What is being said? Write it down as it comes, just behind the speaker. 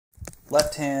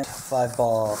left hand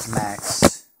 5-ball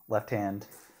max, left hand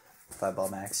 5-ball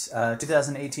max.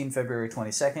 2018, February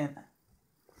 22nd.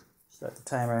 Start the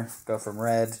timer, go from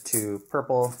red to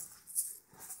purple,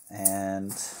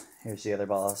 and here's the other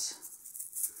balls.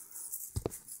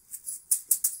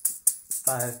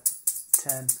 5,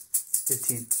 10,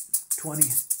 15, 20,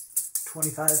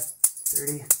 25,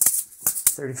 30,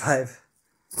 35.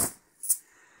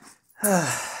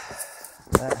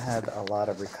 That had a lot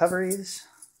of recoveries,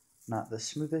 not the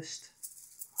smoothest.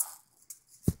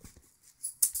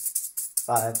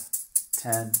 5,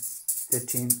 10,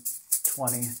 15,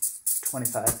 20,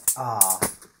 25. Ah.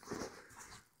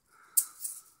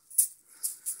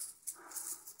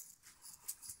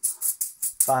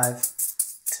 5,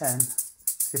 10,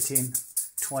 15,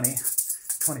 20,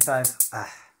 25.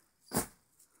 Ah.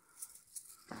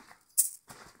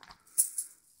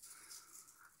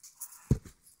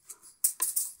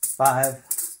 5,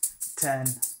 10,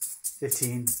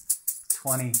 15,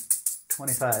 20,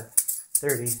 25,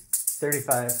 30,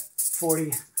 35,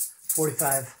 40,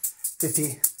 45,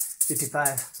 50,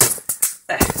 55.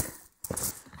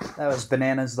 That was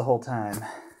bananas the whole time.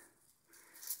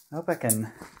 I hope I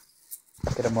can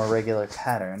get a more regular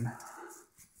pattern.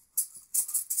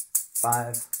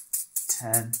 5,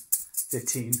 10,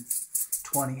 15,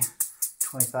 20,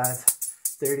 25,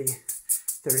 30,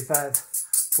 35,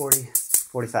 40,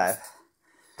 45.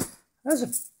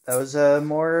 That was a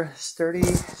more steady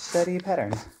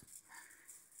pattern.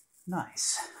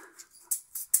 Nice.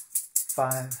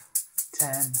 5,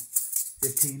 10,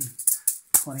 15,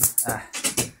 20. Ah.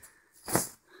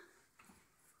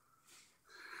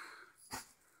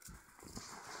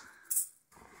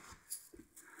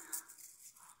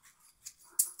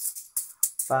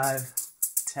 5,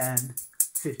 10,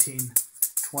 15,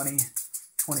 20,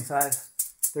 25,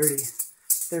 30,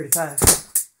 35.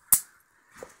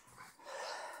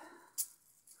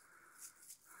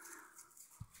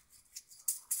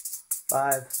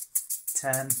 5,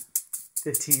 10,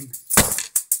 15.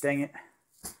 Dang it.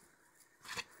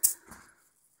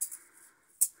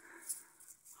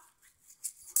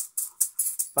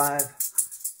 5,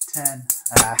 10.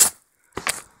 Ah.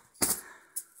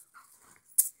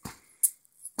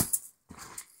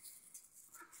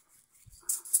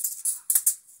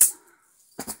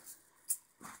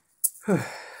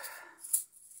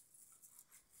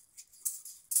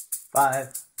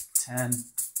 5, 10,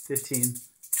 15,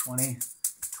 20,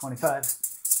 25,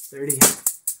 30.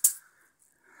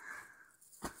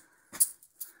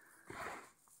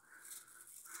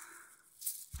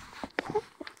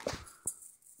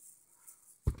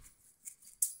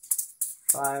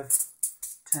 5,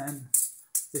 10,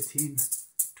 15,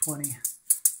 20,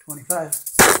 25.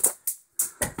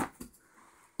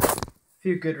 A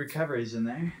few good recoveries in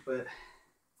there, but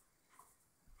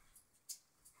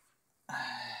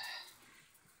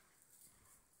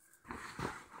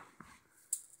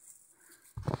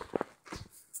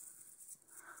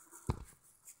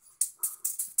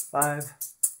 5,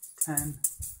 10,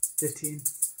 15,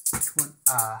 20.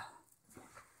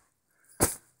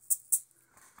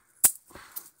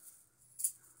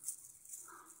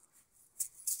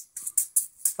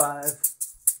 5,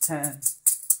 10,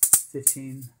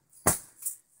 15,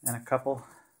 and a couple.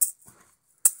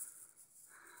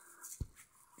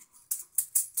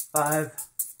 5,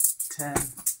 10.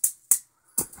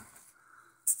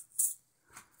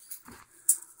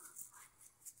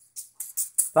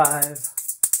 5,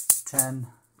 10.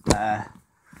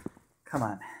 Come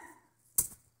on.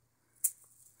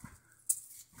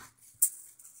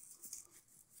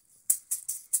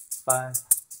 5,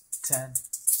 10,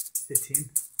 15,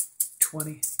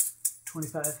 20,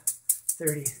 25,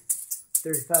 30,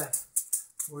 35,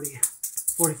 40,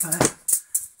 45.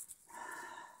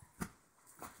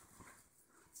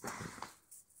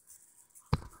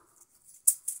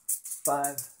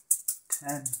 5,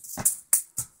 10.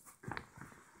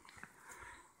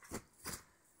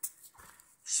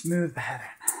 Smooth pattern.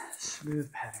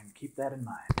 Smooth pattern. Keep that in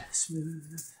mind.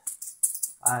 Smooth.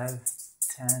 5,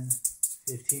 10,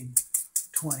 15,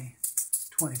 20,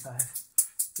 25,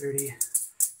 30,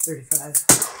 35,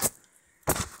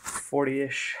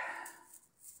 40-ish.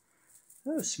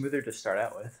 That was smoother to start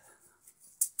out with.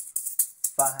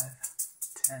 5,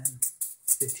 10,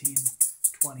 15,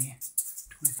 20,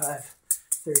 25,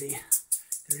 30,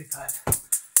 35.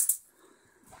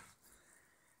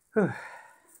 Whew.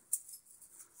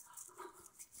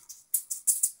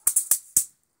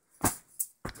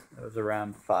 That was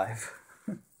around 5.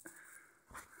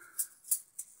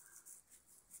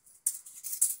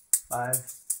 5,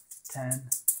 10,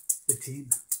 15,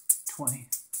 20,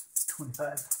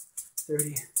 25,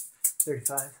 30,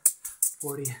 35,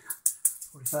 40,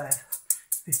 45,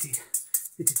 50,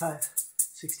 55,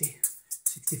 60,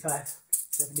 65,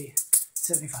 70,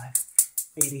 75,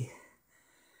 80,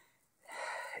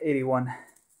 81.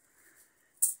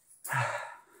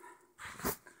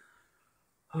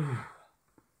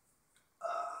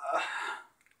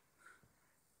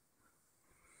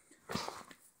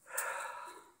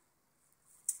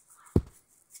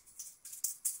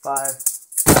 5,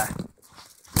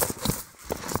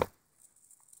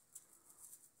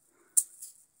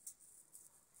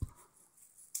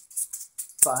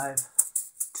 5,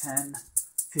 10,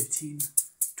 15,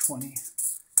 20,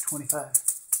 25,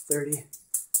 30,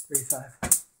 35.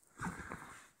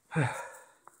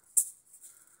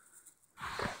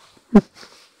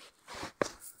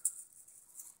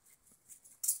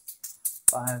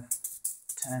 5,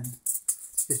 10,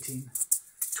 15,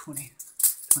 20,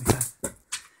 25.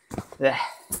 Yeah.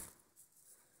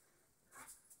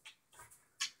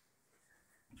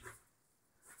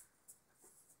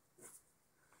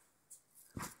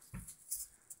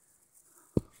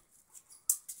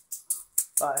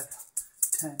 5,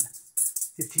 10,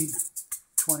 15,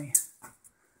 20.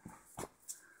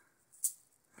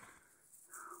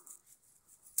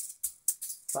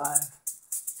 5,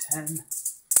 10,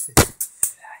 15.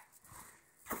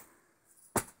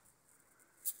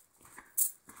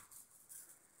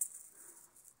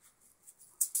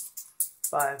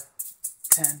 5,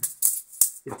 10,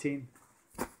 15,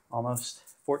 almost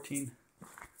 14.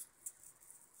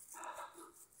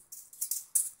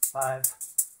 5,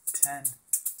 10,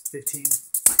 15.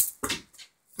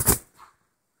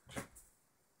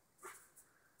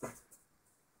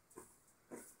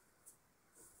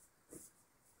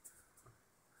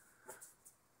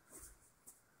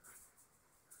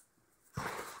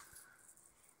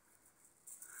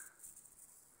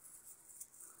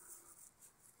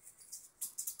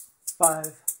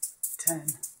 5, 10,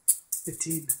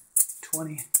 15,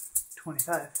 20,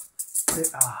 25.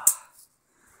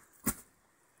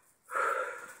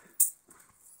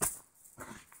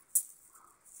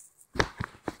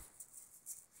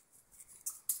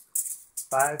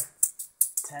 5,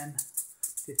 10,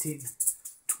 15,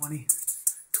 20,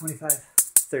 25,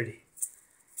 30.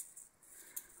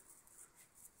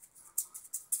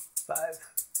 5,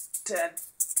 10,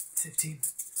 15,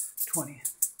 20,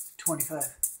 25,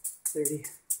 30,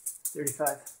 35,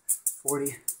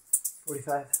 40,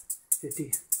 45,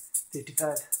 50,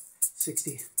 55,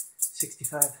 60,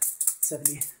 65,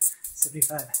 70,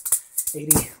 75,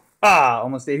 80.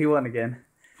 Almost 81 again.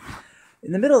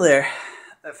 In the middle there,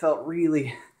 that felt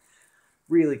really,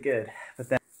 really good. But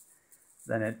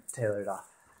then it tapered off.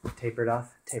 Tapered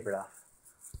off, tapered off.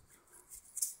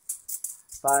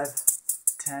 5,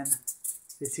 10,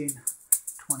 15,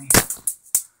 20.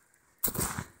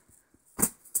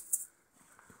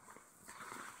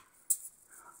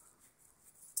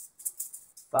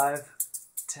 5,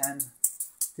 10,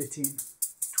 15,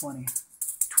 20,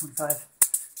 25,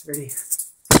 30.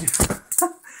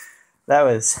 That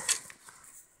was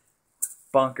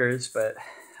bonkers, but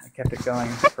I kept it going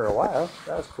for a while.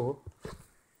 That was cool.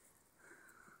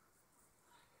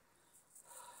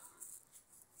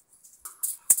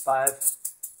 Five,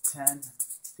 10,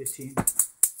 15.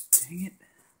 Dang it.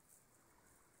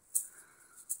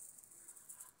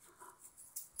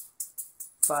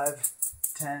 5,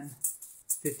 10,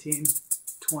 15,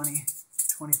 20,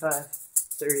 25,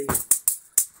 30.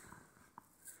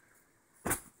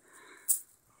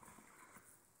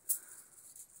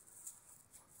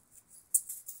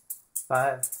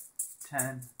 5,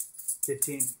 10,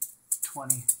 15,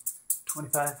 20,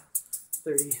 25,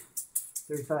 30,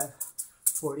 35,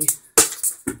 40.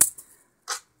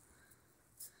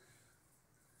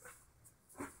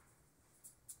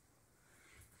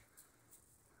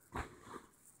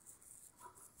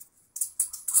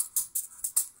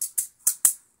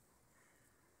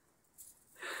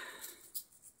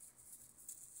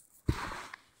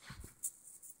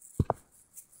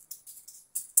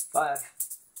 5,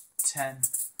 10,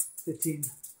 15,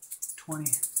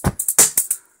 20.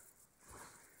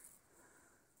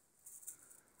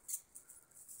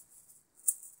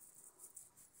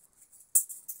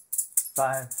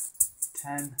 5,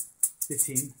 10,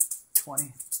 15,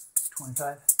 20,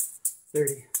 25,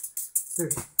 30,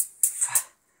 30.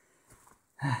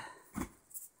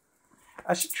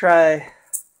 I should try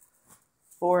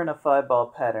 4 in a 5-ball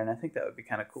pattern. I think that would be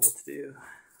kind of cool to do.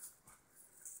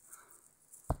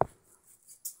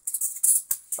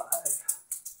 5,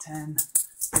 10,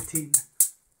 15.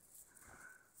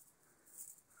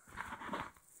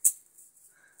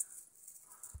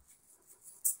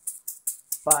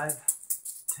 5,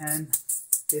 10,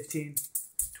 15,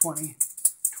 20,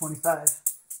 25,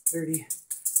 30,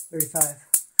 35,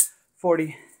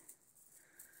 40,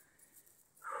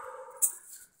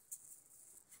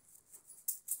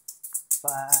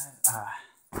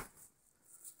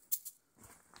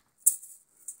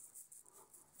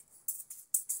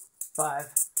 5,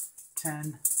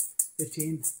 10,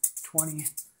 15, 20,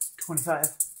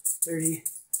 25, 30,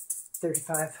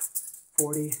 35,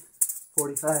 40,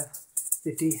 45,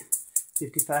 50,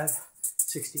 55,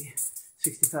 60,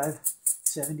 65,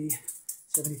 70,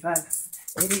 75,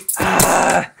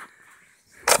 80.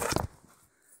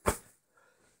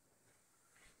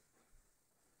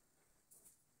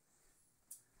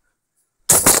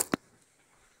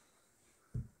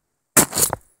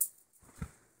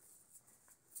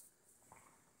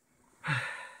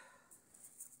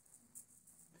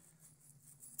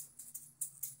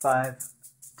 5,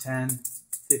 10,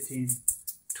 15,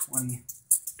 20,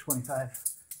 25,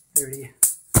 30,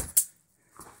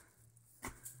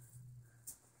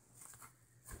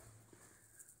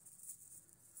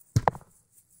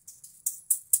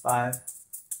 5,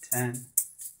 10,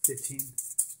 15,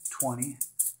 20,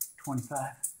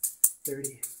 25,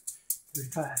 30,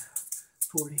 35,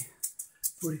 40,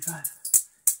 45,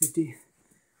 50.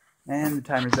 And the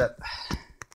timer's up.